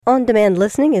On-demand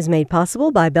listening is made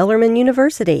possible by Bellarmine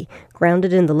University.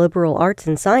 Grounded in the liberal arts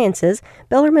and sciences,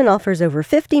 Bellarmine offers over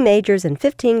 50 majors and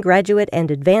 15 graduate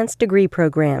and advanced degree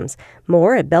programs.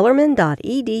 More at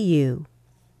bellarmine.edu.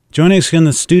 Joining us in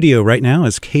the studio right now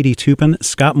is Katie Tupin,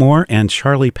 Scott Moore, and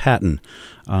Charlie Patton.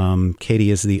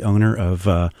 Katie is the owner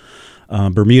of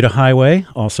Bermuda Highway,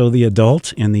 also the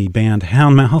adult in the band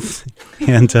Houndmouth,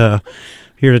 and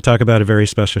here to talk about a very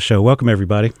special show. Welcome,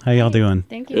 everybody. How y'all doing?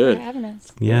 Thank you for having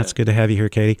us. Yeah, it's good to have you here,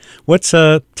 Katie.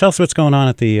 Tell us what's going on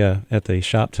at the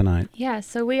shop tonight. Yeah,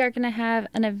 so we are going to have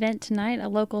an event tonight, a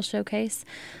local showcase,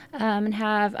 and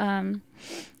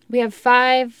we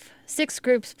have 6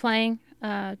 groups playing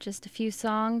just a few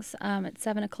songs. At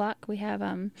 7 o'clock, we have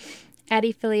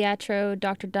Addie Filiatro,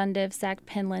 Dr. Dundiv, Zach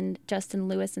Penland, Justin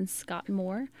Lewis, and Scott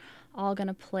Moore, all going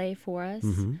to play for us.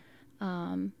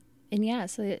 Mm-hmm. And yeah,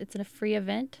 so it's a free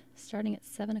event starting at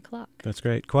 7 o'clock. That's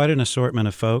great. Quite an assortment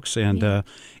of folks, and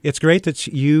it's great that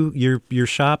your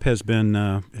shop has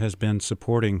been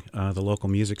supporting the local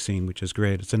music scene, which is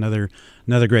great. It's another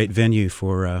great venue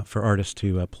for artists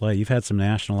to play. You've had some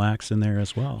national acts in there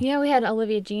as well. Yeah, we had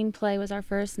Olivia Jean play, was our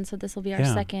first, and so this will be our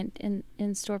second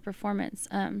in-store performance.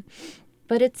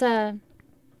 But it's the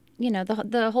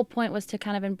whole point was to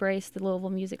kind of embrace the Louisville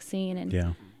music scene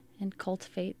and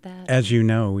cultivate that. As you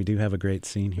know, we do have a great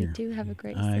scene here. We do have a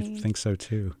great scene. I think so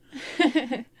too.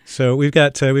 So we've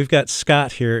got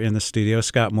Scott here in the studio,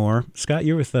 Scott Moore. Scott,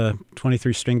 you're with the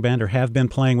 23 String Band, or have been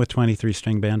playing with 23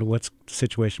 String Band. What's the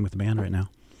situation with the band right now?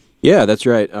 Yeah, that's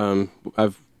right.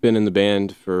 I've been in the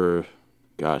band for,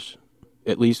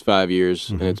 at least 5 years,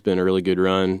 mm-hmm. and it's been a really good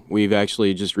run. We've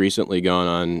actually just recently gone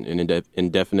on an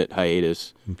indefinite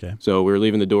hiatus. Okay. So we're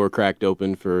leaving the door cracked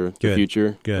open for the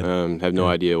future. Good. Have no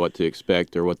idea what to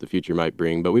expect or what the future might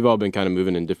bring, but we've all been kind of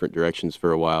moving in different directions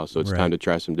for a while, so it's time to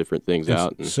try some different things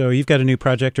out. So you've got a new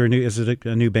project, or is it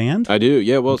a new band? I do,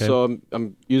 yeah. Well, so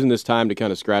I'm using this time to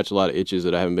kind of scratch a lot of itches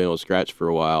that I haven't been able to scratch for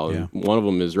a while. Yeah. And one of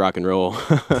them is rock and roll.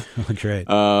 Great.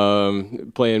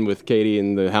 Playing with Katie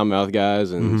and the Houndmouth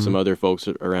guys and mm-hmm. some other folks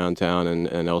around town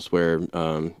and elsewhere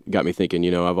got me thinking,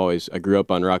 I grew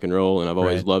up on rock and roll and I've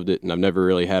always loved it, and I've never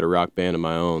really had a rock band of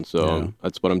my own, so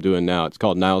that's what I'm doing now. It's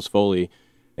called Niles Foley,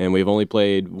 and we've only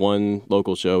played one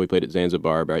local show. We played at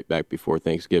Zanzibar right back before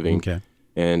Thanksgiving. Okay.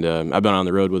 And I've been on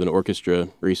the road with an orchestra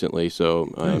recently,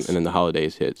 so nice. And then the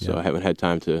holidays hit, so I haven't had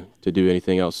time to do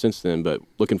anything else since then, but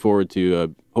looking forward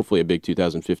to hopefully a big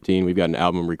 2015. We've got an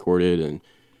album recorded, and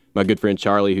my good friend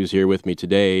Charlie, who's here with me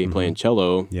today, mm-hmm. playing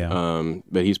cello,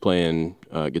 but he's playing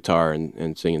guitar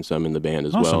and singing some in the band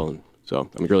as well. And so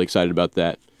I'm really excited about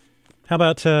that. How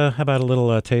about a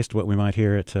little taste of what we might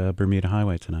hear at Bermuda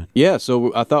Highway tonight? Yeah,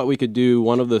 so I thought we could do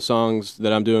one of the songs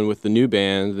that I'm doing with the new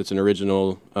band that's an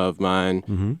original of mine,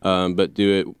 mm-hmm. But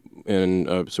do it in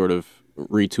a sort of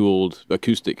retooled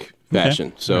acoustic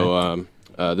fashion. Okay. So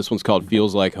this one's called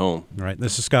Feels Like Home. All right,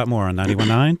 this is Scott Moore on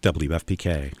 91.9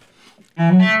 WFPK.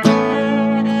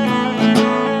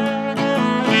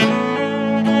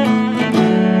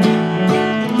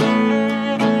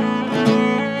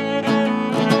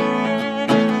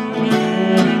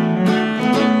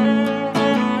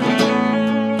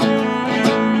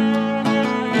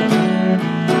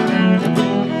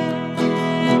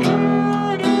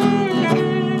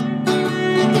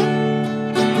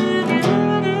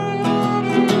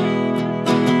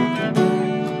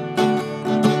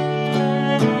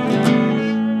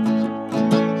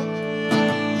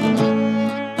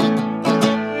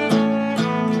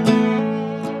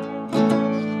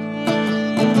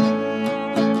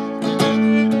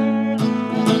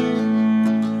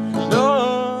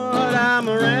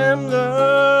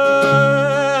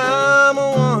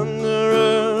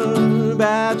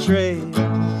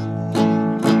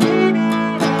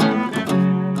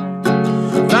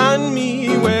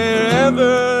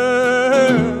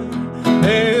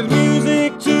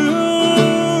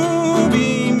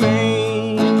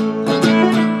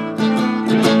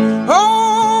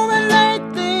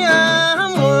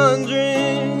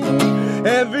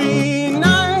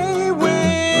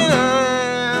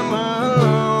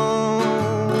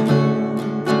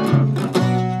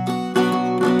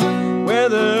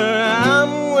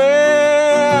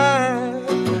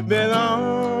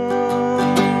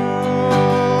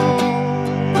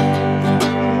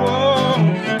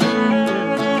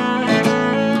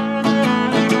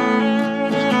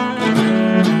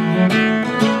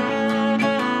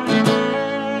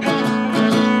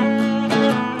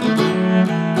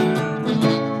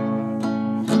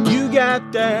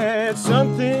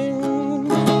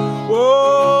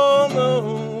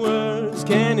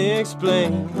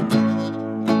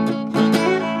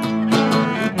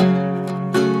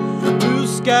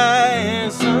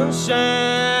 and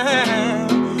sunshine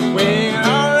when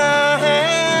all I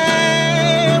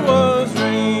had was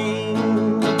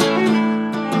rain.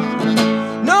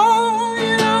 No,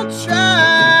 you don't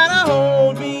try to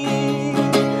hold me.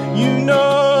 You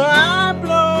know I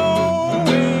blow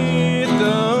with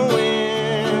the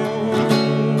wind.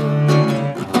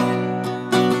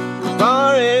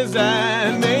 Far as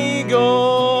I may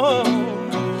go,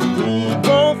 we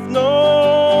both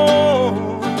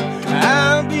know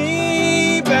I'll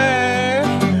be back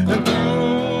again.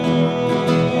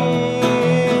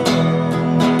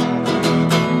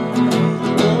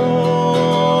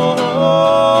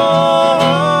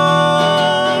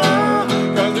 Oh,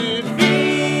 'cause it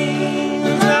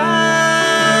feels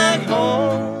like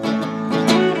home.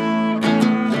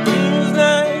 Feels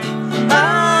like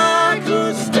I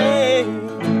could stay.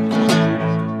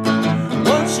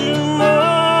 Want you more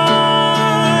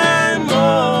and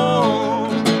more.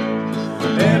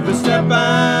 Every step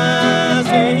I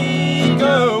take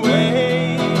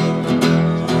away,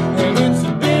 and it's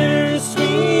a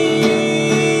bittersweet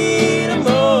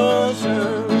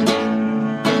emotion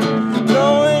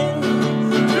blowing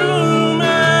through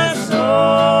my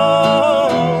soul.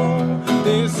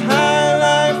 This high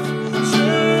life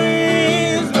sure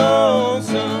is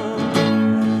lonesome,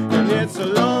 and it's a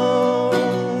long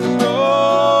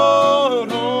road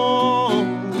home.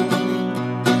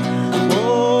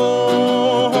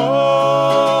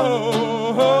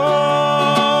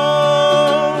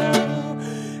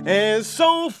 Oh, and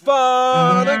so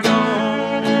far to go.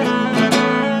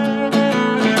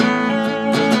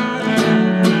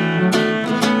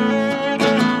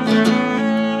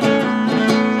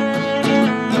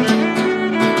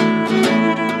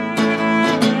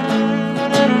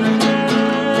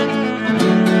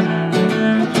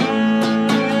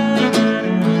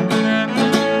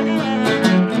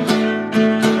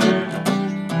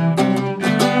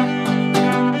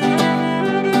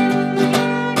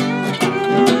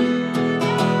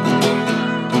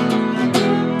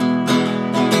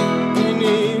 And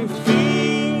it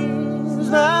feels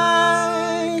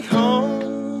like home.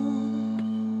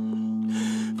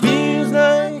 Feels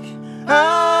like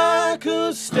I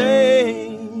could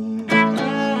stay.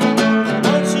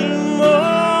 Want you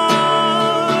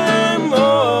more and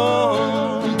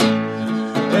more.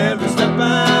 Every step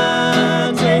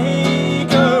I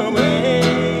take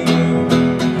away,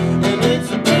 and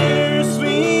it's a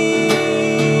bittersweet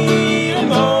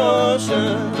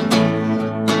emotion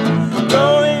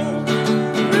going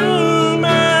through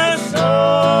my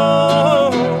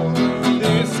soul.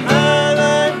 This high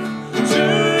life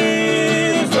sure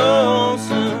is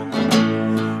lonesome,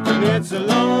 and it's a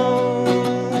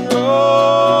long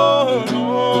road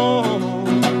home.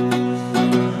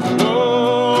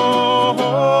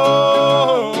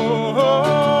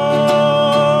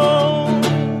 Oh,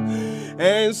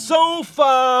 and so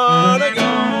far to go.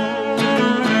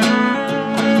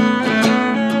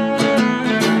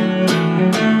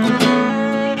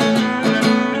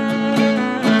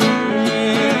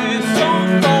 It's so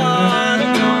far to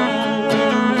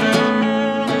go.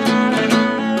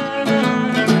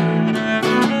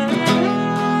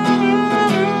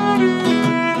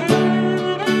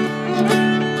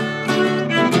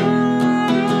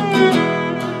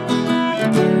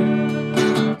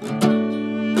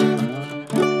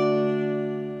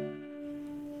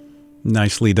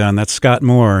 Nicely done. That's Scott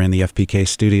Moore in the FPK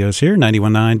studios here,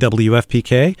 91.9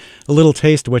 WFPK. A little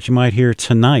taste of what you might hear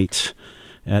tonight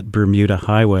at Bermuda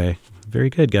Highway. Very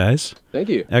good, guys. Thank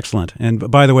you. Excellent. And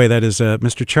by the way, that is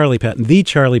Mr. Charlie Patton, the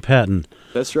Charlie Patton,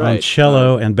 That's right. on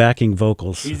cello and backing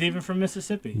vocals. He's even from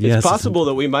Mississippi. Yes. It's possible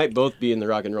that we might both be in the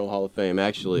Rock and Roll Hall of Fame,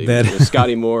 actually. That- with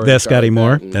Scotty Moore. That's and Charlie Scotty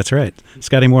Moore. Patton. That's right.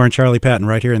 Scotty Moore and Charlie Patton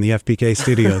right here in the FPK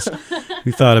studios.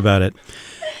 We thought about it.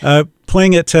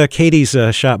 Playing at Katie's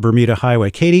shop, Bermuda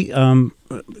Highway. Katie,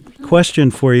 question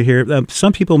for you here.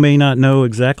 Some people may not know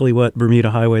exactly what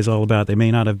Bermuda Highway is all about. They may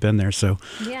not have been there. So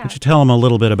why Yeah. don't you tell them a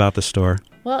little bit about the store?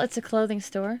 Well, it's a clothing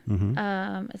store.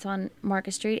 Mm-hmm. It's on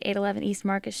Market Street, 811 East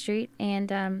Market Street,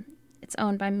 and it's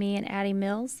owned by me and Addie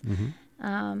Mills.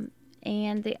 Mm-hmm.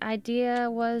 And the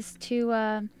idea was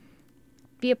to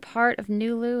be a part of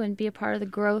Nulu and be a part of the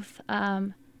growth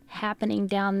happening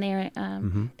down there,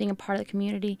 being a part of the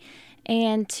community,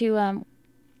 and to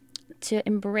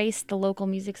embrace the local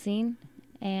music scene.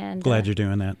 And Glad you're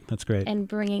doing that. That's great. and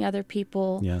bringing other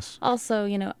people. Yes. Also,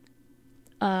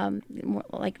 more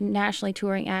like nationally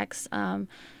touring acts,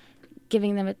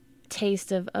 giving them a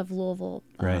taste of Louisville.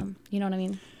 Right. You know what I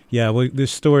mean? Yeah, well,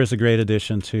 this store is a great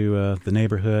addition to the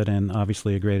neighborhood and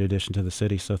obviously a great addition to the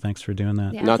city, so thanks for doing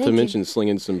that. Yeah, Not to thank you. mention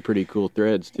slinging some pretty cool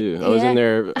threads, too. I was in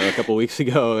there a couple weeks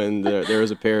ago, and there was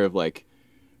a pair of, like,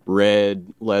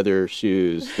 red leather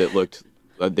shoes that looked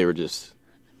they were just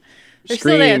They're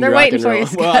still there. screamed They're rock waiting and for roll. you,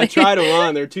 Well, I Scotty. tried them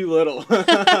on. They're too little.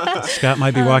 Scott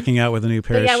might be walking out with a new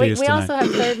pair But of yeah, shoes we tonight. also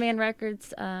have Third Man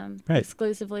Records Right.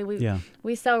 exclusively.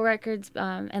 We sell records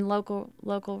and local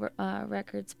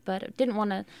records, but didn't want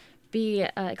to be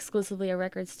exclusively a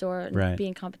record store and be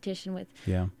in competition with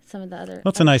some of the other.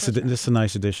 Well, this is a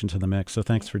nice addition to the mix, so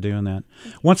thanks for doing that.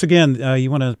 Once again,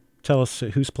 you want to tell us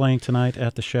who's playing tonight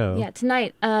at the show? Yeah,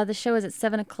 tonight the show is at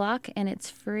 7:00 and it's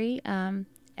free.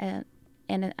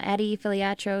 And Addie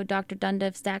Filiatro, Dr.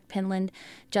 Dundiff, Zach Penland,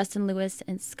 Justin Lewis,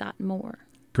 and Scott Moore.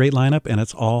 Great lineup, and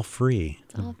it's all free.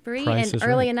 It's all free price and is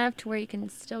early right. enough to where you can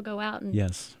still go out and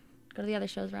go to the other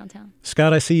shows around town.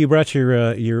 Scott, I see you brought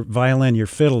your violin, your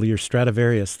fiddle, your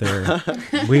Stradivarius there.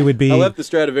 We would be. I left the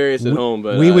Stradivarius at home,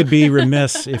 but we would be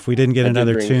remiss if we didn't get I did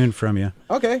another bring- tune from you.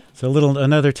 Okay. So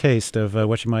another taste of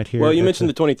what you might hear. Well, you mentioned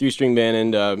the 23-string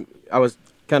band, and I was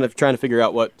kind of trying to figure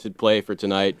out what to play for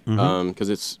tonight because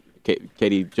it's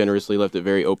Katie generously left it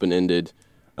very open-ended,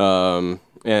 and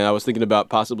I was thinking about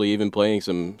possibly even playing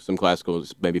some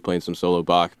classicals, maybe playing some solo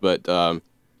Bach, but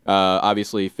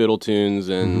obviously fiddle tunes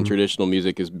and traditional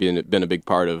music has been a big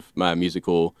part of my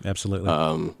musical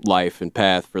life and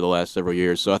path for the last several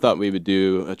years. So I thought we would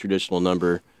do a traditional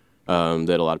number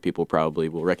that a lot of people probably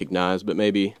will recognize, but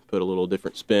maybe put a little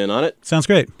different spin on it. Sounds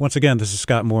great. Once again, this is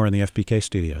Scott Moore in the FPK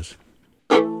studios.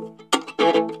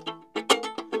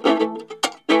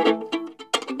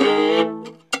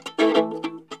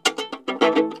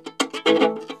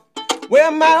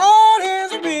 Well, my old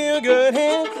hand's a real good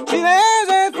hand. She lays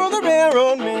eggs for the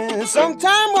railroad men.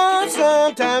 Sometime one,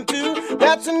 sometime two.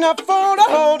 That's enough for the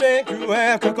whole day crew.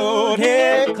 Well, cook old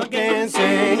hen, cook and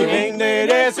sing. Ain't laid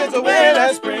there since the way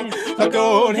last spring. Cook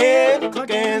old hen,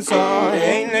 cook and song.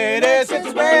 Ain't laid there since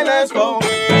the way last fall.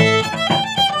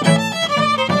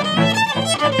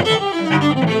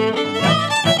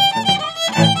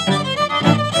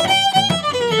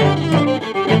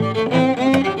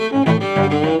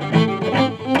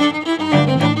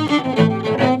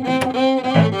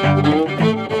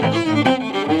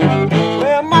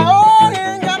 Well, my old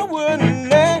hen got a wooden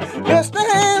leg, best the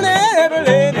hand that ever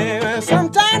laid there.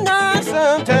 Sometime 9,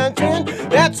 sometime 10,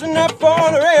 that's enough for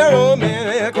the railroad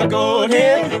man. Cook old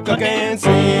hen, cook and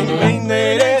sing. You ain't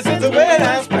laid there since the way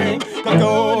last spring. Cook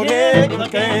old hen,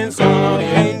 cook and song. You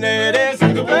ain't laid there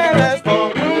since the way last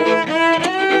fall.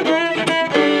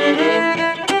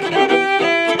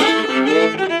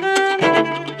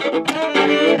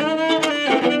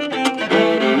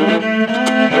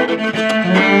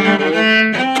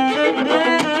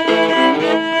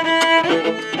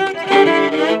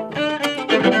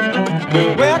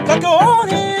 Well, cook old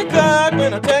hen, cook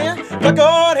when I tell you. Cook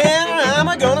old hen,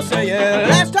 I'm gonna say ya.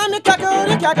 Last time you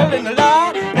cackled in the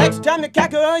law. Next time you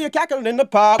cackled in the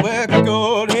pot. Well, cook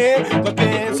old hen, cook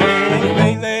and sing. You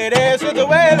ain't laid there since the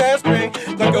way last spring.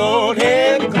 Cook old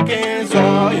hen, cook and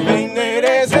song. You ain't laid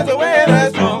there since the way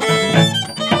last fall.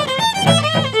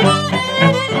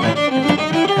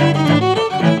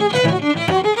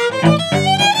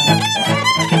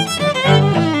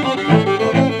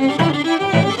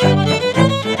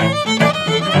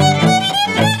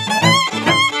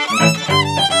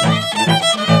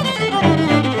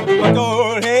 Cook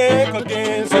old hen, cook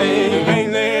and sing. You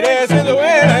ain't laid there since the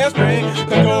way last spring.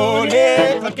 Cook old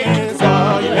hen, cook and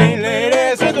song. You ain't laid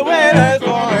there since the way last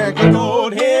fall. Cook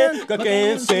old hen, cook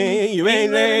and sing. You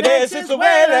ain't laid there since the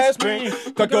way last spring.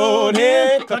 Cook old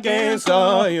hen, cook and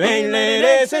song. You ain't laid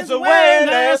there since the way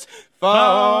last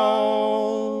fall.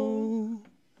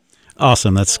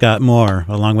 Awesome. That's Scott Moore,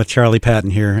 along with Charlie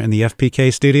Patton here in the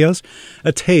FPK studios.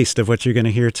 A taste of what you're going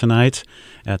to hear tonight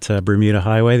at Bermuda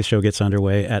Highway. The show gets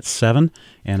underway at 7,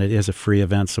 and it is a free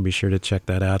event, so be sure to check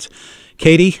that out.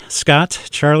 Katie, Scott,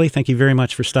 Charlie, thank you very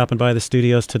much for stopping by the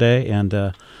studios today,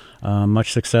 and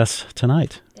much success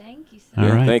tonight. Thank you, sir. All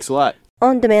right. Thanks a lot.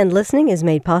 On-demand listening is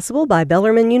made possible by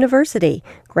Bellarmine University.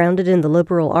 Grounded in the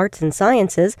liberal arts and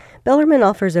sciences, Bellarmine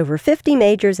offers over 50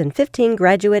 majors and 15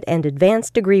 graduate and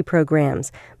advanced degree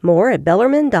programs. More at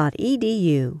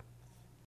bellarmine.edu.